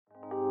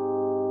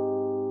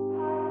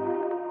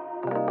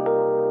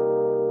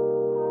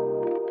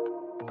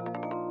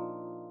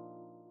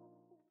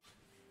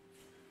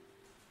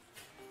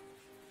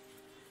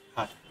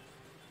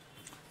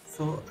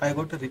I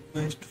got a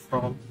request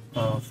from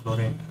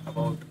Florent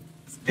about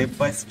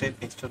step-by-step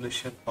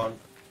installation on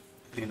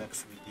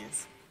Linux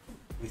VPS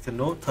with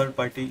no third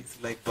parties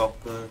like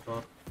Docker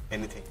or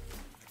anything.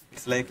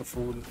 It's like a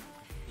full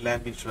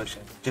lab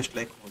installation, just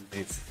like old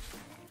days.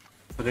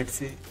 So let's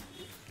see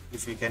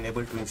if we can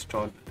able to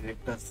install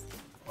Directus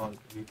on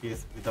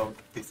VPS without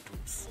these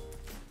tools.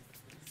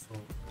 So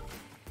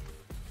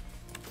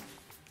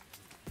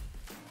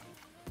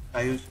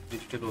I use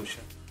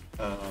DigitalOcean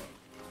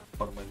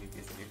for my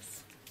VPS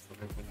needs. So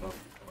let me log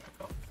into my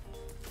account.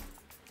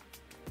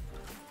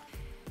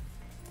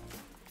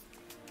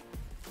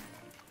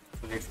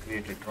 So let's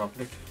create a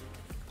droplet.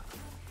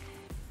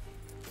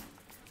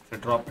 So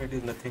droplet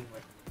is nothing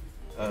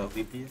but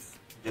VPS,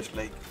 just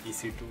like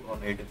EC2 on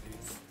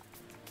AWS.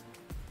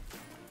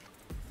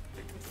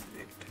 Let me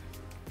select.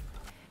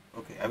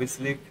 Okay, I will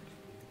select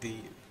the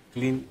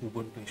clean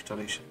Ubuntu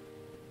installation,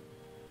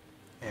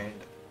 and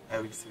I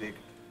will select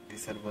the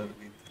server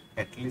with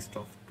at least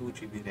of 2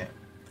 GB RAM.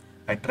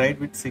 I tried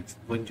with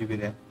 1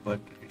 GB RAM, but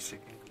it's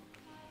taking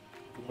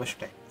too much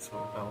time. So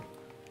now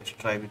let's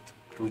try with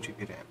 2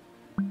 GB RAM.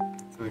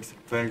 So it's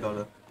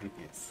 $12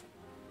 VPS.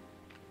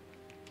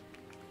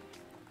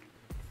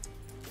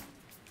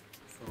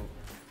 So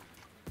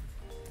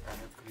I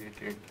have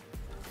created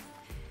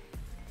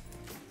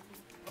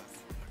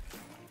password.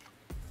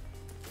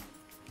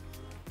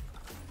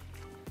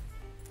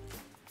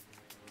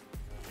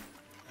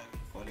 I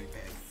will call it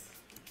as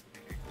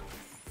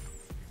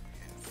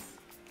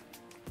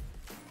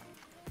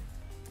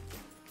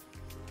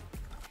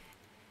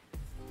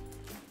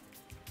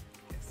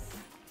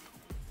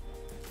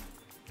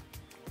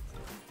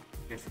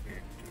let's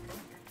create the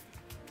droplet.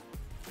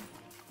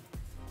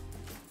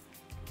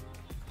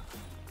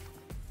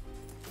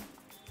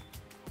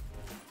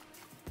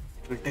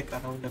 It will take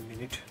around a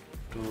minute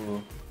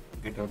to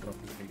get our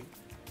droplet ready.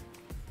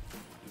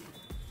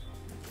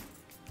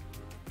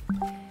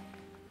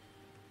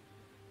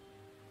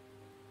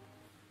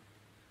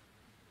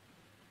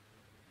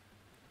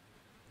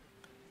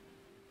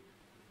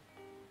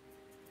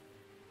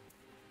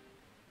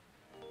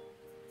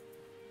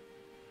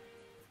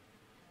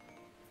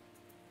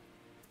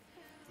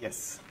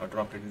 Yes, our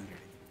droplet is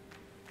ready.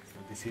 So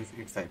this is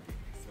its IP.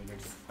 So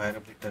let's fire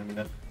up the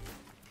terminal.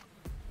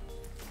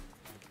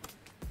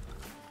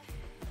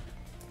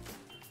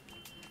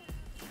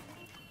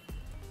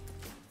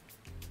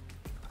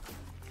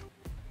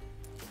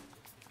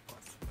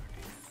 Password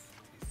is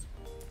this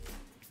one.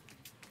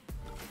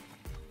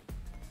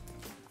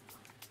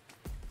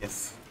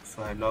 Yes,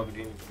 so I logged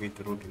in with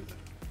root user.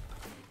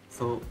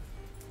 So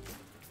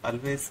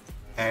always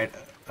add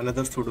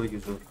another sudo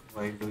user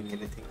while doing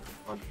anything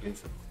on clean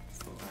server.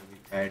 So I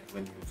will add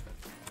one user.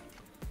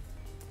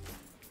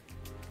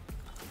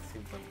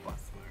 Simple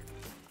password.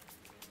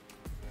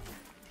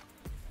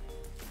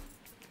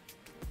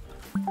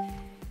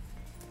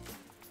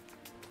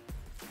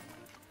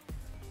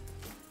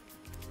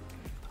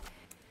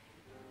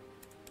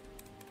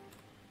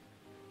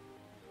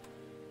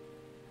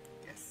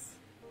 Yes.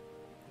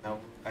 Now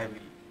I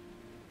will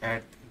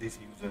add this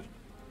user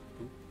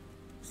to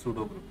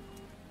sudo group.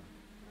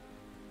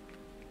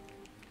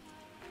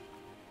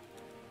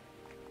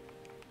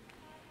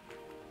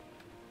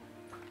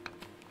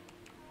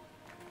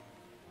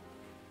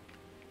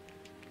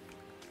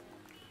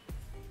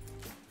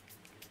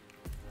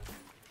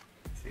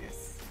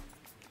 Yes,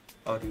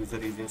 our user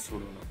is in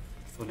sudo now.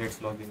 So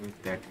let's log in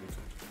with that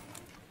user.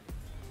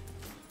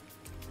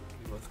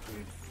 We must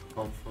create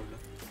home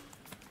folder.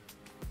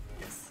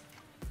 Yes.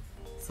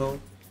 So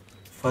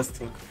first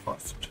thing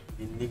first,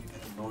 we need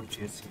a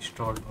NodeJS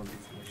installed on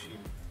this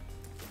machine.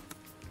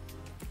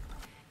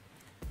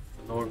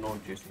 So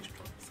Node.js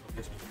installed. So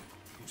let's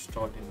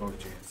install in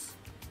NodeJS.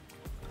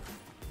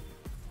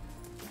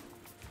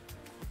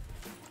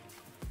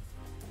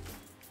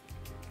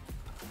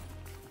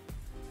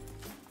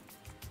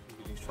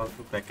 Install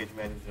through package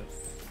managers,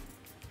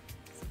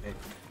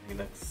 select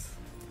Linux,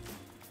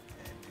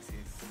 and this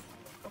is the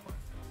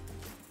command,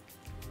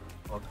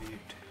 copy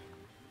it,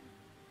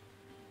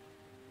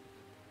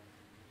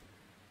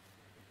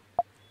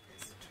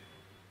 paste.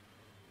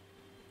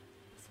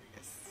 So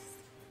yes,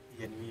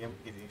 nvm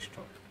is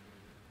installed.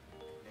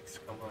 Next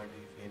command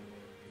is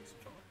nvm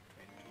install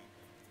 20.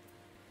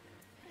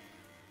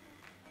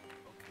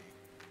 Okay.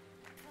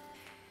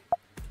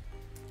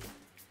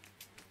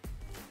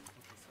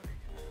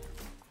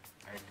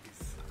 Add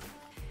this.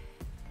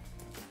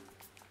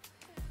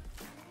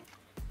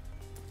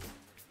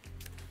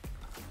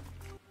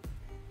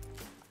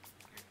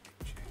 Let me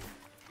check.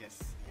 Yes,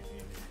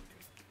 nvm is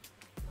active.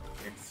 Now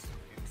let's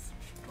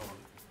install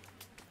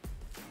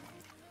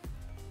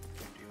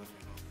 20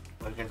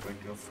 version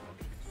 20 of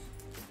Node.js.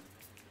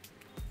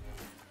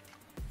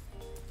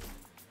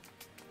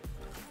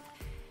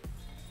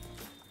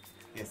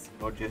 Yes,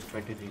 Node.js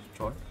 20 is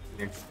installed.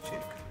 Let's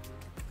check.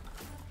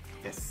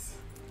 Yes.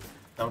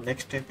 Now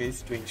next step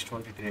is to install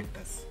the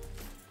Directus.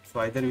 So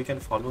either we can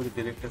follow the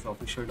Directus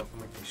official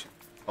documentation,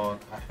 or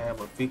I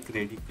have a quick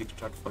ready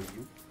Quickstart for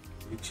you,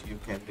 which you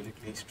can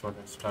directly install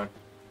and start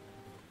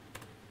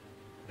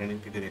running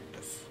the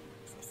Directus.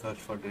 So search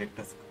for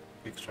Directus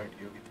Quickstart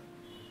Yohita.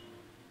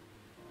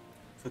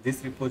 So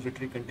this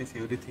repository contains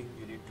everything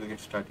you need to get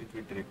started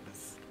with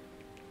Directus.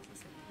 So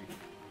simply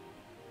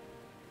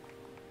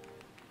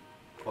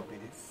copy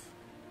this,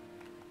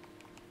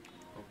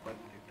 open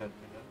the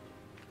terminal,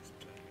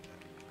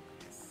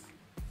 yes.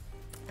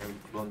 I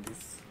will clone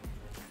this,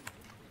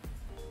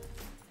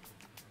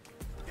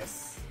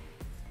 yes.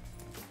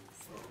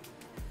 So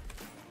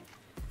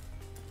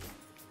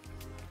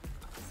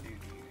cd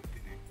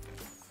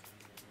Directus.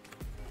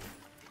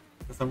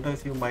 So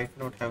sometimes you might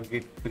not have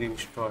Git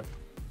pre-installed,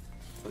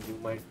 so you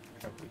might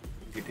have to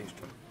Git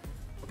installed.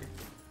 Okay,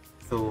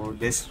 so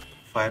let's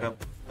fire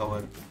up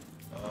our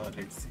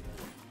let's see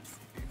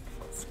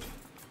first.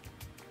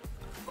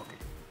 Okay,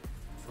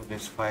 so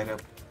let's fire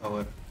up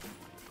our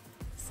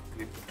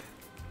script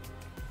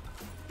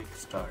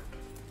Quickstart.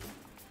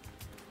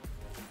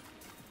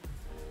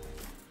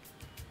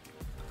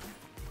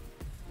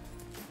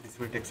 This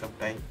will take some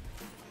time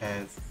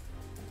as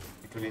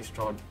it will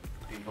install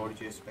the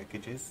NodeJS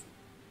packages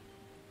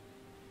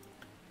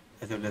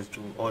as well as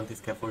do all the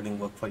scaffolding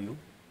work for you.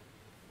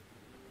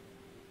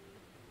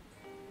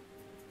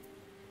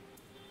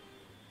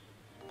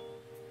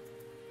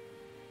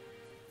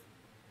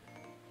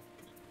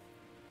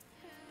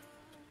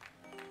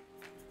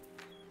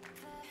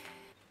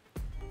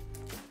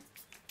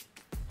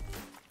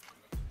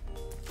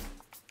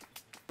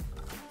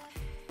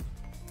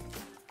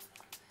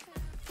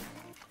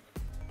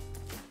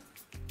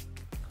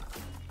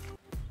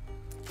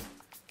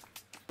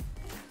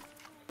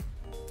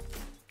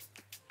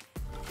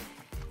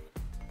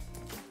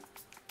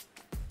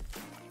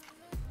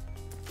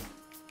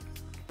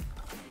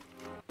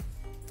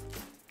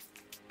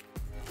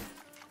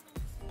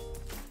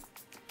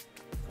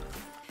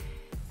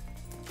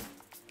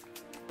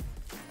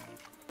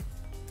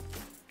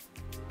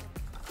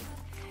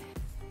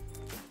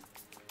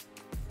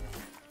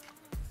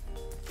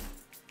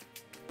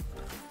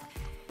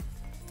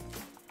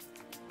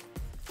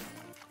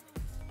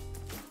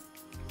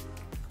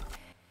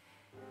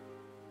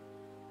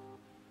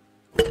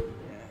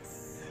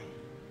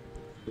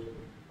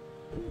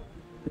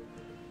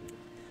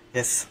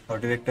 Yes, our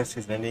Directus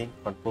is running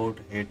on port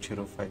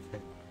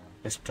 8055.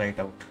 Let's try it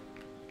out.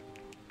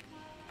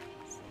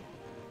 So,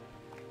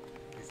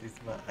 this is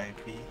my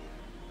IP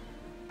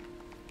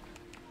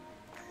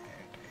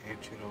at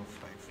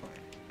 8055.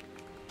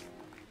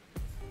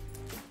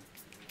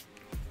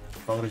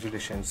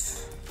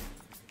 Congratulations.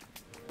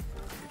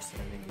 It's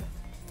running now.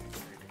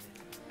 It's ready.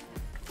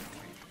 1, 2,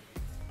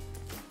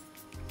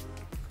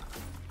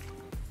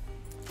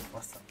 3.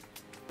 Awesome.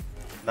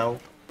 Now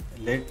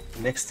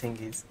next thing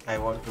is I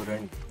want to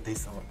run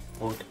this on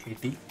port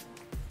 80,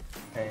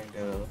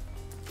 and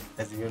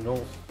as you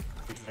know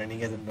it's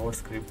running as a node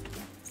script,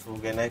 so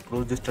when I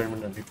close this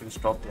terminal it will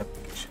stop the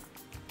application.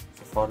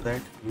 So for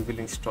that we will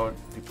install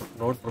the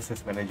node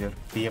process manager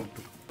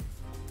PM2.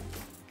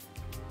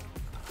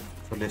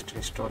 So let's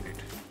install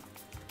it.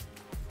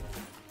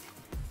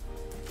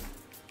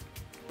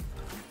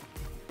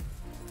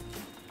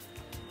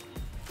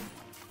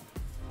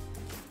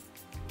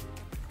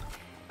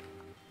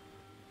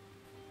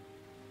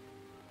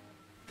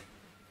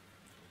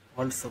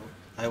 Also,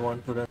 I will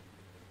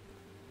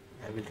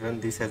run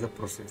this as a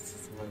process,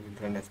 so I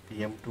will run as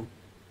PM2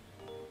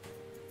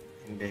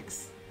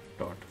 index.cjs.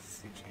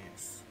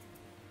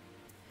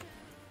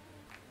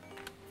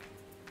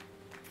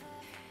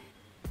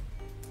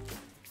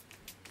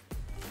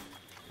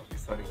 Okay,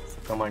 sorry, so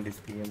command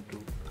is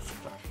PM2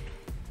 start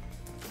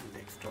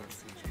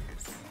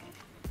index.cjs.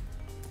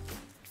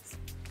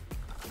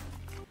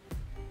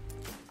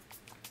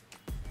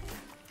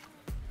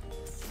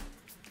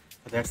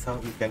 So that's how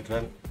you can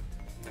run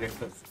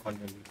Directus on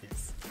your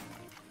VPS.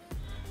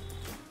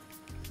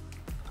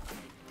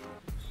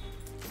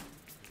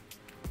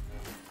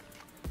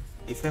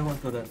 If I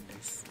want to run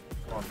this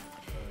on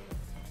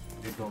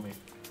the domain,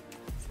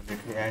 so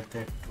let me add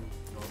that to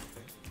Notepad.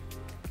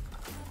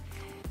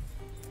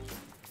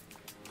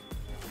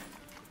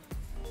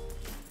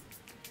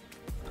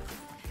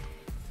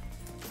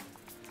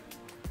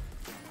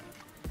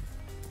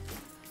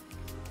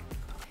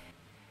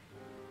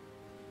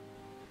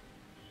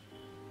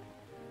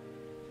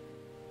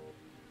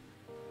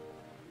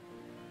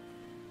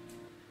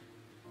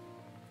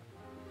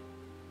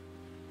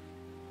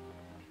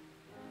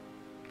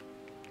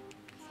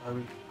 I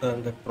will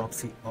turn the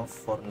proxy off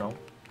for now.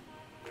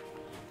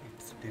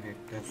 It's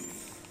Directus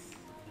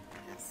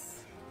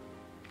VPS,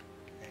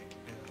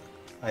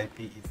 and IP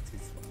is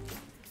this one.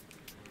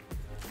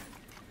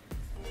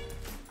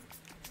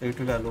 So it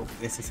will allow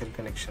SSL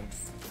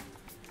connections,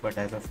 but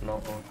as of now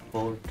our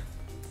port,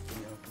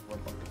 we have to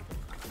work on the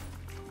port.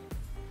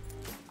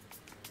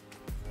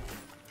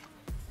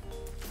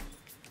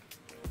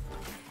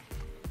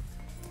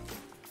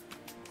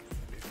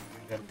 So let me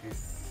run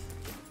this.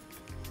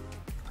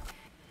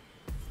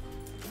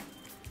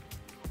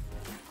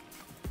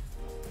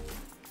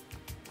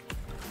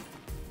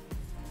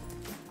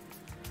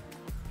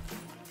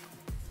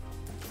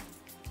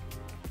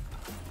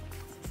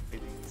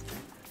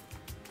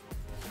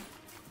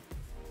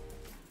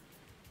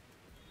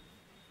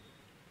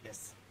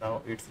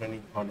 Now it's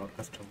running on our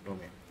custom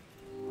domain.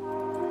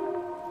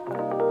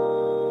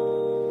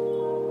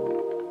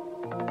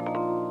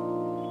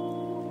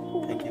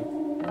 Thank you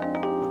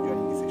for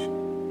joining the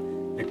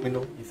session. Let me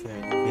know if you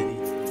have any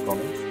queries,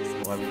 comments,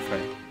 so I will try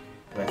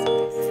to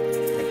answer these.